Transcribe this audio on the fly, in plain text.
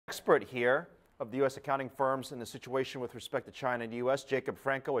Expert here of the U.S. accounting firms in the situation with respect to China and the U.S. Jacob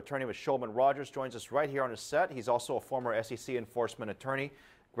Frenkel, attorney with Shulman Rogers, joins us right here on the set. He's also a former SEC enforcement attorney.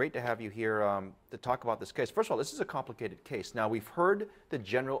 Great to have you here to talk about this case. First of all, this is a complicated case. Now, we've heard the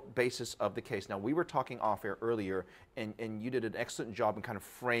general basis of the case. Now, we were talking off air earlier, and you did an excellent job in kind of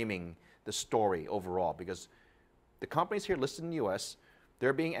framing the story overall, because the companies here listed in the U.S.,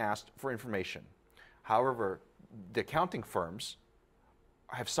 they're being asked for information. However, the accounting firms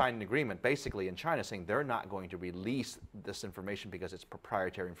have signed an agreement basically in China saying they're not going to release this information because it's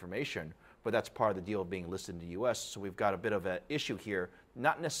proprietary information, but that's part of the deal of being listed in the U.S. So we've got a bit of an issue here,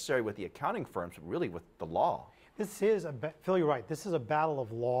 not necessarily with the accounting firms, but really with the law. This is, Phil, you're right, this is a battle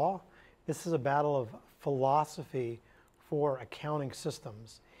of law. This is a battle of philosophy for accounting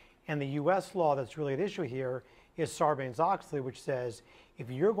systems. And the U.S. law that's really at issue here is Sarbanes-Oxley, which says if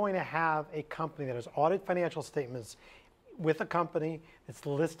you're going to have a company that has audited financial statements with a company that's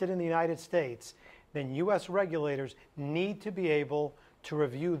listed in the United States, then U.S. regulators need to be able to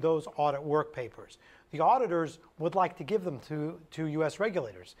review those audit work papers. The auditors would like to give them to U.S.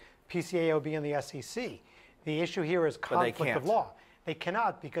 regulators, PCAOB and the SEC. The issue here is conflict of law. They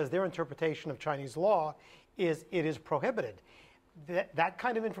cannot, because their interpretation of Chinese law is it is prohibited. That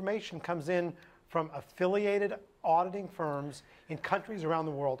kind of information comes in from affiliated auditing firms in countries around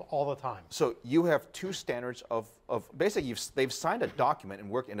the world all the time. So you have two standards of basically they've signed a document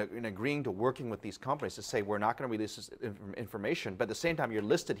in agreeing to working with these companies to say we're not going to release this information, but at the same time you're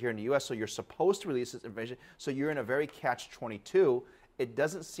listed here in the U.S., so you're supposed to release this information, so you're in a very catch-22. It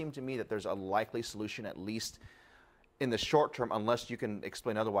doesn't seem to me that there's a likely solution, at least in the short term, unless you can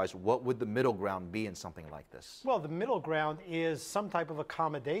explain otherwise. What would the middle ground be in something like this? Well, the middle ground is some type of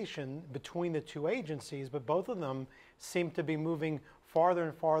accommodation between the two agencies, but both of them seem to be moving farther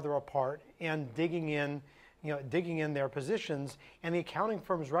and farther apart and digging in their positions. And the accounting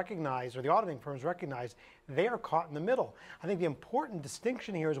firms recognize, or the auditing firms recognize, they are caught in the middle. I think the important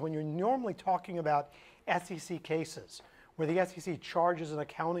distinction here is when you're normally talking about SEC cases, where the SEC charges an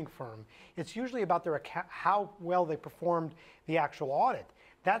accounting firm, it's usually about how well they performed the actual audit.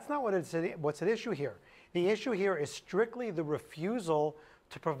 That's not what's at issue here. The issue here is strictly the refusal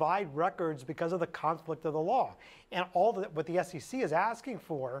to provide records because of the conflict of the law. And what the SEC is asking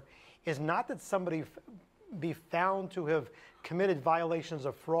for is not that somebody be found to have committed violations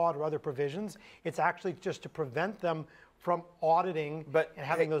of fraud or other provisions. It's actually just to prevent them from auditing and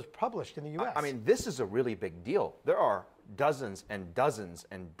having those published in the U.S. I mean, this is a really big deal. There are dozens and dozens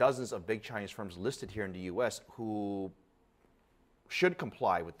and dozens of big Chinese firms listed here in the U.S. who should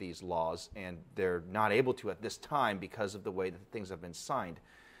comply with these laws, and they're not able to at this time because of the way that things have been signed.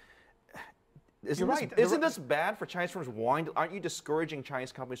 Isn't this bad for Chinese firms wanting to, aren't you discouraging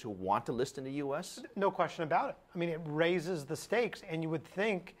Chinese companies who want to list in the U.S.? No question about it. I mean, it raises the stakes, and you would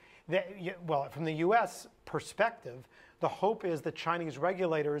think that, well, from the U.S. perspective, the hope is that Chinese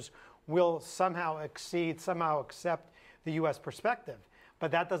regulators will somehow accept the U.S. perspective.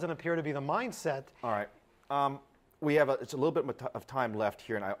 But that doesn't appear to be the mindset. All right. It's a little bit of time left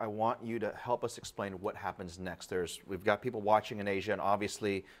here, and I want you to help us explain what happens next. We've got people watching in Asia, and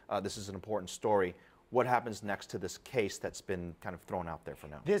obviously this is an important story. What happens next to this case that's been kind of thrown out there for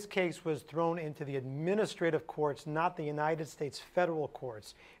now? This case was thrown into the administrative courts, not the United States federal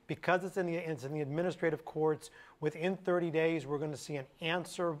courts. Because it's in the administrative courts, within 30 days, we're going to see an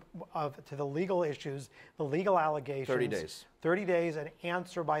answer to the legal issues, the legal allegations. 30 days. 30 days, an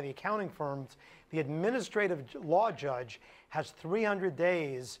answer by the accounting firms. The administrative law judge has 300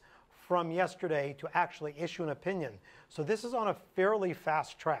 days from yesterday to actually issue an opinion. So this is on a fairly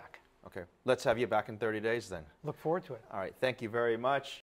fast track. Okay. Let's have you back in 30 days then. Look forward to it. All right. Thank you very much.